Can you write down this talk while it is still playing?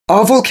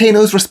Are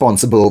volcanoes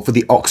responsible for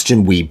the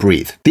oxygen we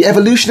breathe? The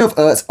evolution of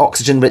Earth's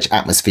oxygen-rich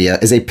atmosphere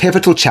is a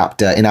pivotal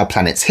chapter in our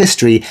planet's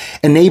history,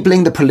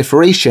 enabling the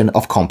proliferation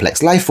of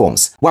complex life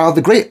forms. While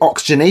the Great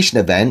Oxygenation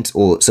Event,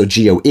 or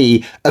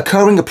GOE,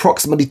 occurring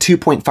approximately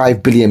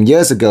 2.5 billion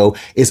years ago,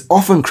 is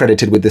often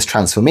credited with this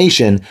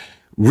transformation,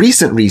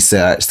 recent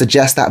research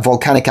suggests that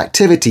volcanic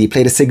activity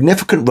played a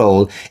significant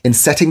role in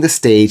setting the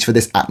stage for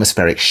this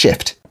atmospheric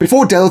shift.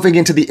 Before delving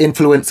into the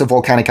influence of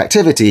volcanic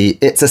activity,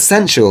 it's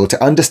essential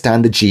to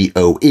understand the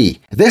GOE.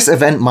 This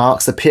event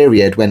marks a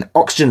period when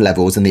oxygen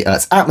levels in the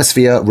Earth's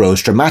atmosphere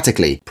rose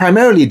dramatically,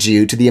 primarily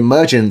due to the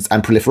emergence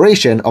and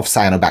proliferation of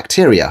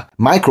cyanobacteria,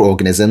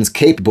 microorganisms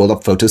capable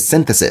of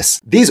photosynthesis.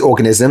 These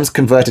organisms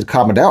converted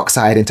carbon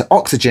dioxide into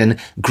oxygen,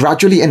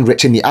 gradually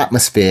enriching the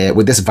atmosphere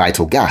with this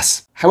vital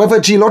gas.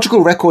 However,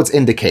 geological records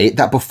indicate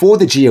that before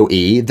the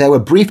GOE, there were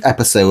brief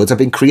episodes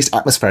of increased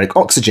atmospheric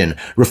oxygen,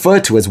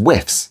 referred to as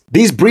whiffs.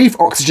 These brief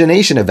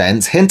oxygenation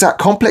events hint at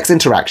complex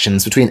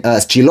interactions between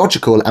Earth's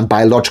geological and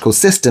biological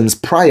systems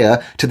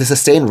prior to the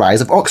sustained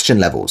rise of oxygen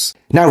levels.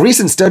 Now,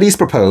 recent studies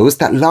propose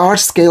that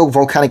large-scale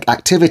volcanic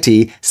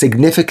activity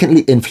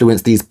significantly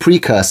influenced these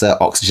precursor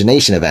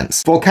oxygenation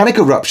events. Volcanic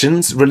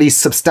eruptions release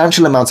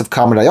substantial amounts of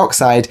carbon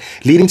dioxide,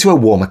 leading to a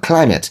warmer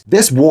climate.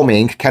 This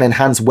warming can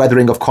enhance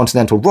weathering of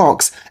continental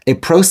rocks, a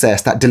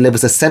process that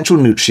delivers essential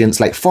nutrients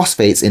like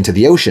phosphates into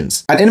the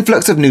oceans. An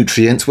influx of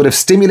nutrients would have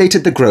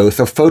stimulated the growth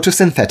of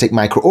photosynthetic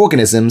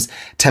microorganisms,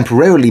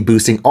 temporarily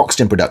boosting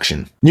oxygen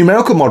production.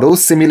 Numerical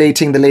models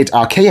simulating the late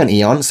Archean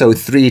eon, so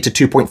 3 to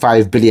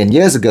 2.5 billion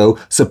years ago,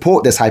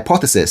 support this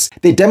hypothesis.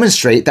 They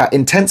demonstrate that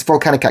intense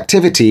volcanic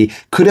activity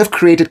could have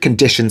created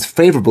conditions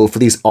favorable for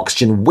these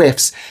oxygen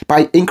whiffs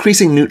by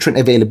increasing nutrient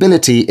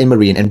availability in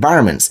marine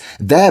environments,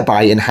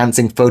 thereby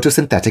enhancing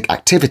photosynthetic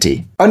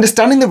activity.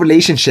 Understanding the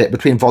relationship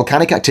between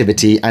volcanic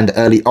activity and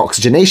early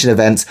oxygenation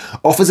events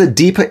offers a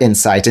deeper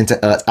insight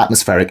into Earth's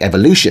atmospheric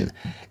evolution.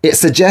 It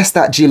suggests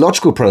that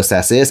geological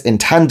processes, in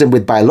tandem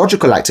with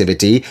biological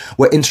activity,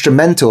 were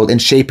instrumental in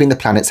shaping the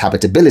planet's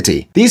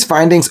habitability. These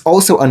findings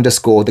also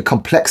underscore the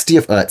complexity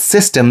of Earth's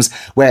systems,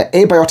 where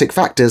abiotic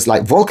factors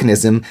like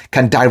volcanism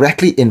can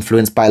directly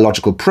influence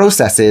biological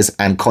processes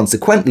and,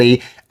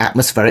 consequently,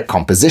 atmospheric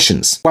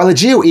compositions. While the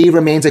GOE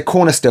remains a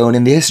cornerstone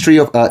in the history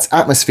of Earth's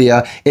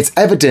atmosphere, it's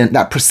evident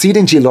that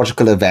preceding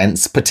geological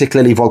events,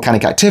 particularly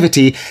volcanic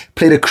activity,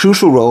 played a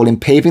crucial role in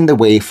paving the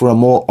way for a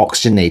more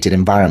oxygenated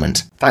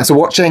environment. Thanks for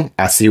watching.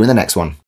 I'll see you in the next one.